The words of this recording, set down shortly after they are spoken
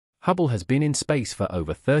Hubble has been in space for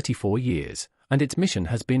over 34 years, and its mission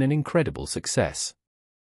has been an incredible success.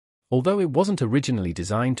 Although it wasn't originally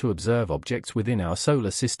designed to observe objects within our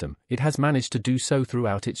solar system, it has managed to do so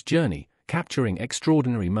throughout its journey, capturing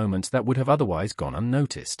extraordinary moments that would have otherwise gone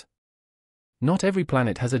unnoticed. Not every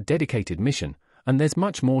planet has a dedicated mission, and there's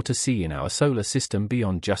much more to see in our solar system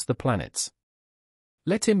beyond just the planets.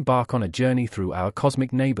 Let's embark on a journey through our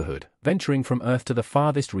cosmic neighborhood, venturing from Earth to the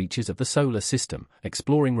farthest reaches of the solar system,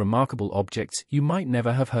 exploring remarkable objects you might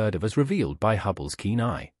never have heard of as revealed by Hubble's keen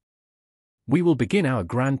eye. We will begin our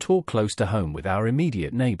grand tour close to home with our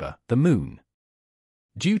immediate neighbor, the Moon.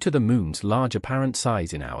 Due to the Moon's large apparent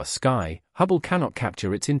size in our sky, Hubble cannot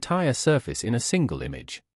capture its entire surface in a single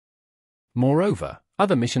image. Moreover,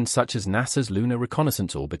 other missions such as NASA's Lunar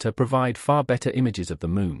Reconnaissance Orbiter provide far better images of the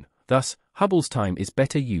Moon. Thus, Hubble's time is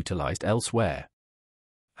better utilized elsewhere.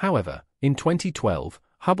 However, in 2012,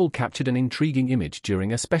 Hubble captured an intriguing image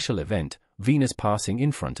during a special event, Venus passing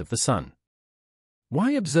in front of the Sun.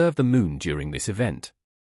 Why observe the Moon during this event?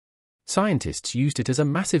 Scientists used it as a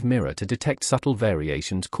massive mirror to detect subtle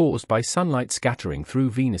variations caused by sunlight scattering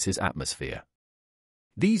through Venus's atmosphere.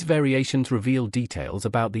 These variations reveal details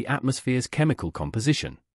about the atmosphere's chemical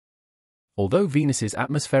composition. Although Venus's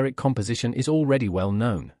atmospheric composition is already well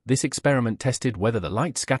known, this experiment tested whether the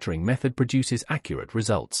light scattering method produces accurate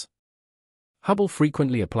results. Hubble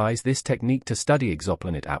frequently applies this technique to study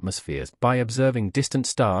exoplanet atmospheres by observing distant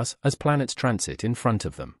stars as planets transit in front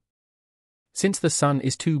of them. Since the Sun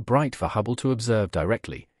is too bright for Hubble to observe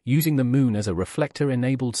directly, using the Moon as a reflector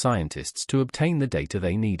enabled scientists to obtain the data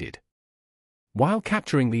they needed. While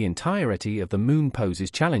capturing the entirety of the Moon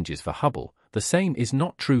poses challenges for Hubble, the same is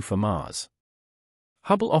not true for Mars.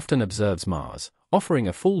 Hubble often observes Mars, offering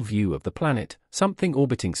a full view of the planet, something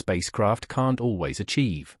orbiting spacecraft can't always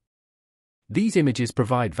achieve. These images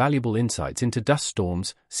provide valuable insights into dust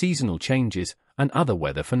storms, seasonal changes, and other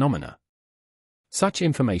weather phenomena. Such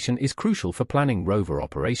information is crucial for planning rover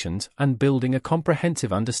operations and building a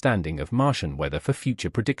comprehensive understanding of Martian weather for future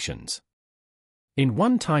predictions. In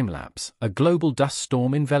one time-lapse, a global dust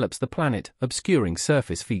storm envelops the planet, obscuring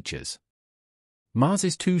surface features.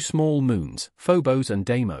 Mars's two small moons, Phobos and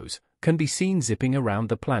Deimos, can be seen zipping around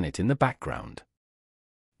the planet in the background.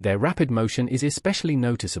 Their rapid motion is especially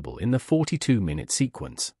noticeable in the 42-minute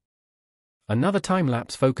sequence. Another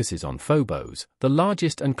time-lapse focuses on Phobos, the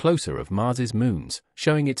largest and closer of Mars's moons,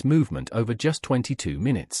 showing its movement over just 22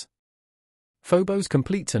 minutes. Phobos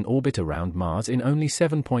completes an orbit around Mars in only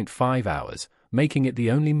 7.5 hours, making it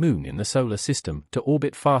the only moon in the solar system to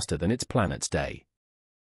orbit faster than its planet's day.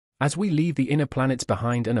 As we leave the inner planets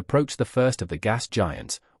behind and approach the first of the gas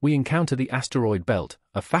giants, we encounter the asteroid belt,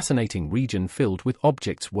 a fascinating region filled with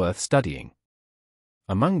objects worth studying.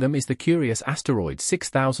 Among them is the curious asteroid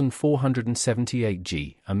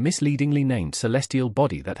 6478G, a misleadingly named celestial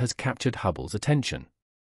body that has captured Hubble's attention.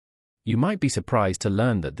 You might be surprised to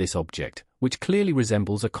learn that this object, which clearly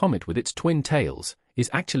resembles a comet with its twin tails,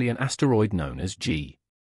 is actually an asteroid known as G.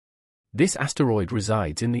 This asteroid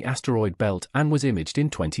resides in the asteroid belt and was imaged in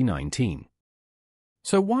 2019.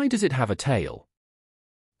 So why does it have a tail?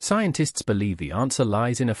 Scientists believe the answer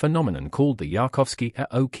lies in a phenomenon called the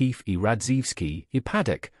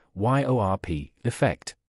Yarkovsky-O'Keefe-Radzievsky-Ipadek (YORP)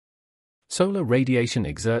 effect. Solar radiation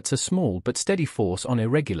exerts a small but steady force on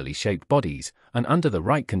irregularly shaped bodies, and under the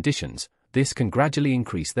right conditions, this can gradually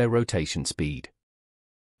increase their rotation speed.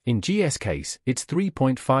 In G's case, its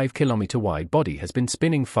 3.5-kilometer wide body has been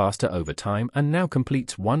spinning faster over time and now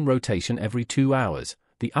completes one rotation every 2 hours,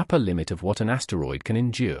 the upper limit of what an asteroid can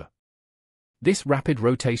endure. This rapid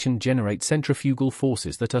rotation generates centrifugal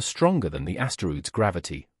forces that are stronger than the asteroid's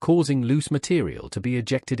gravity, causing loose material to be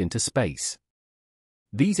ejected into space.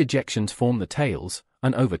 These ejections form the tails,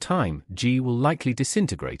 and over time, G will likely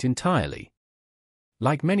disintegrate entirely.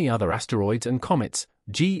 Like many other asteroids and comets,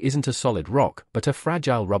 G isn't a solid rock but a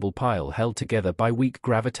fragile rubble pile held together by weak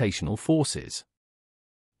gravitational forces.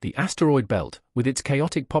 The asteroid belt, with its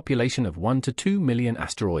chaotic population of 1 to 2 million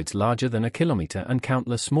asteroids larger than a kilometer and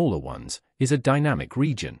countless smaller ones, is a dynamic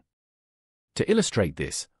region. To illustrate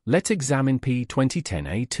this, let's examine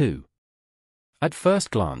P2010A2. At first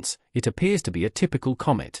glance, it appears to be a typical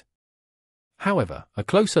comet. However, a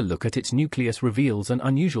closer look at its nucleus reveals an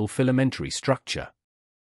unusual filamentary structure.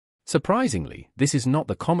 Surprisingly, this is not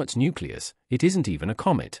the comet's nucleus, it isn't even a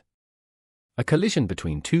comet. A collision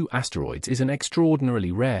between two asteroids is an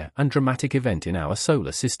extraordinarily rare and dramatic event in our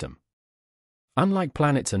solar system. Unlike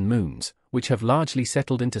planets and moons, which have largely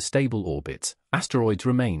settled into stable orbits, asteroids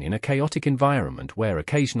remain in a chaotic environment where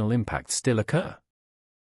occasional impacts still occur.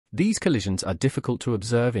 These collisions are difficult to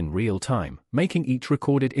observe in real time, making each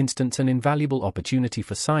recorded instance an invaluable opportunity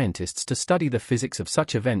for scientists to study the physics of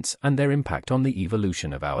such events and their impact on the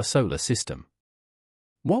evolution of our solar system.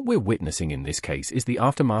 What we're witnessing in this case is the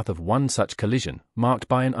aftermath of one such collision, marked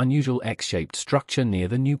by an unusual X-shaped structure near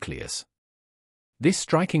the nucleus. This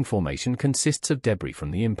striking formation consists of debris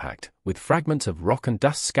from the impact, with fragments of rock and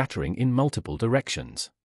dust scattering in multiple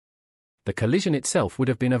directions. The collision itself would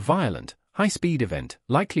have been a violent, high-speed event,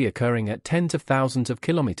 likely occurring at tens of thousands of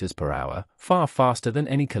kilometers per hour, far faster than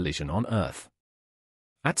any collision on Earth.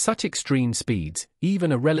 At such extreme speeds,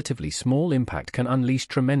 even a relatively small impact can unleash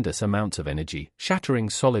tremendous amounts of energy,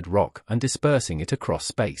 shattering solid rock and dispersing it across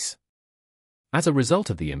space. As a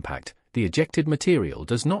result of the impact, the ejected material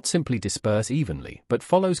does not simply disperse evenly but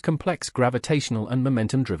follows complex gravitational and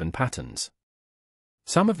momentum-driven patterns.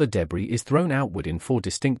 Some of the debris is thrown outward in 4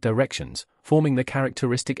 distinct directions, forming the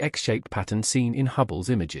characteristic X-shaped pattern seen in Hubble's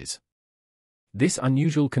images. This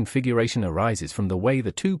unusual configuration arises from the way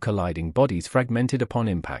the 2 colliding bodies fragmented upon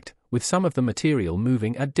impact, with some of the material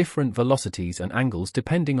moving at different velocities and angles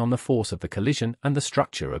depending on the force of the collision and the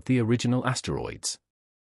structure of the original asteroids.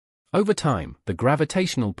 Over time, the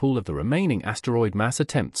gravitational pull of the remaining asteroid mass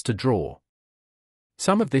attempts to draw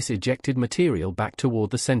some of this ejected material back toward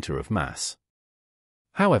the center of mass.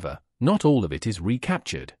 However, not all of it is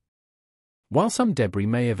recaptured. While some debris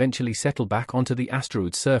may eventually settle back onto the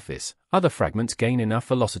asteroid's surface, other fragments gain enough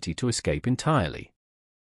velocity to escape entirely.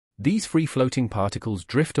 These free-floating particles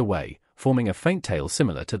drift away, forming a faint tail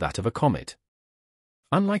similar to that of a comet.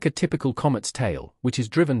 Unlike a typical comet's tail, which is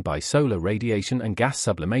driven by solar radiation and gas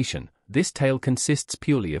sublimation, this tail consists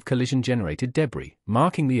purely of collision-generated debris,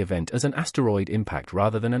 marking the event as an asteroid impact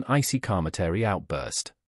rather than an icy cometary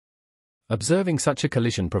outburst. Observing such a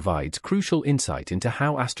collision provides crucial insight into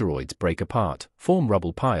how asteroids break apart, form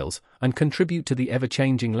rubble piles, and contribute to the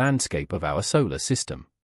ever-changing landscape of our solar system.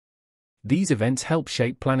 These events help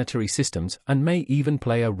shape planetary systems and may even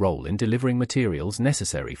play a role in delivering materials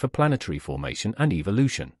necessary for planetary formation and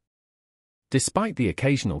evolution. Despite the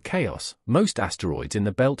occasional chaos, most asteroids in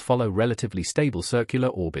the belt follow relatively stable circular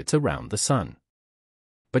orbits around the Sun.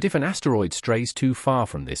 But if an asteroid strays too far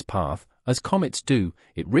from this path, as comets do,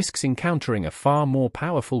 it risks encountering a far more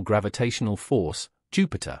powerful gravitational force,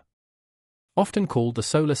 Jupiter. Often called the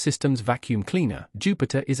solar system's vacuum cleaner,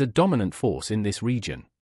 Jupiter is a dominant force in this region.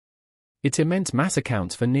 Its immense mass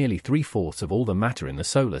accounts for nearly 3/4 of all the matter in the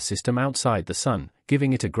solar system outside the Sun,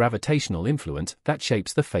 giving it a gravitational influence that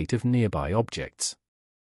shapes the fate of nearby objects.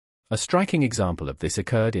 A striking example of this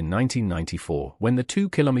occurred in 1994 when the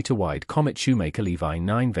 2-kilometer-wide comet Shoemaker-Levy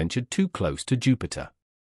 9 ventured too close to Jupiter.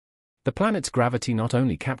 The planet's gravity not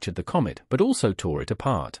only captured the comet but also tore it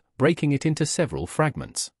apart, breaking it into several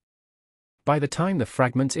fragments. By the time the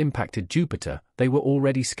fragments impacted Jupiter, they were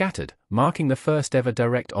already scattered, marking the first ever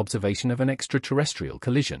direct observation of an extraterrestrial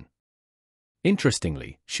collision.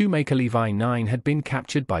 Interestingly, Shoemaker-Levy 9 had been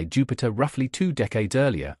captured by Jupiter roughly 2 decades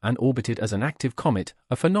earlier and orbited as an active comet,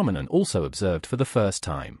 a phenomenon also observed for the first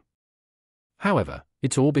time. However,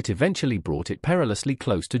 its orbit eventually brought it perilously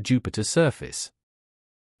close to Jupiter's surface.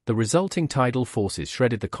 The resulting tidal forces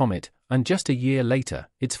shredded the comet, and just a year later,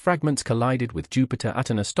 its fragments collided with Jupiter at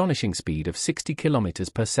an astonishing speed of 60 kilometers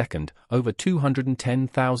per second, over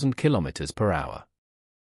 210,000 kilometers per hour.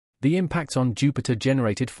 The impacts on Jupiter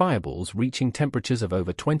generated fireballs reaching temperatures of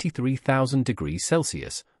over 23,000 degrees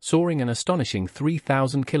Celsius, soaring an astonishing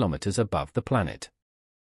 3,000 kilometers above the planet.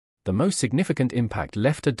 The most significant impact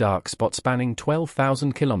left a dark spot spanning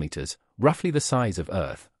 12,000 kilometers, roughly the size of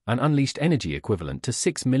Earth, and unleashed energy equivalent to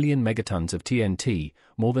 6 million megatons of TNT,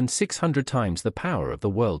 more than 600 times the power of the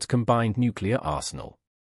world's combined nuclear arsenal.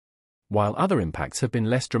 While other impacts have been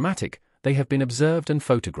less dramatic, they have been observed and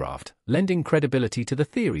photographed, lending credibility to the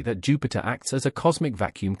theory that Jupiter acts as a cosmic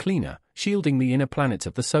vacuum cleaner, shielding the inner planets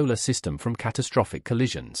of the solar system from catastrophic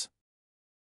collisions.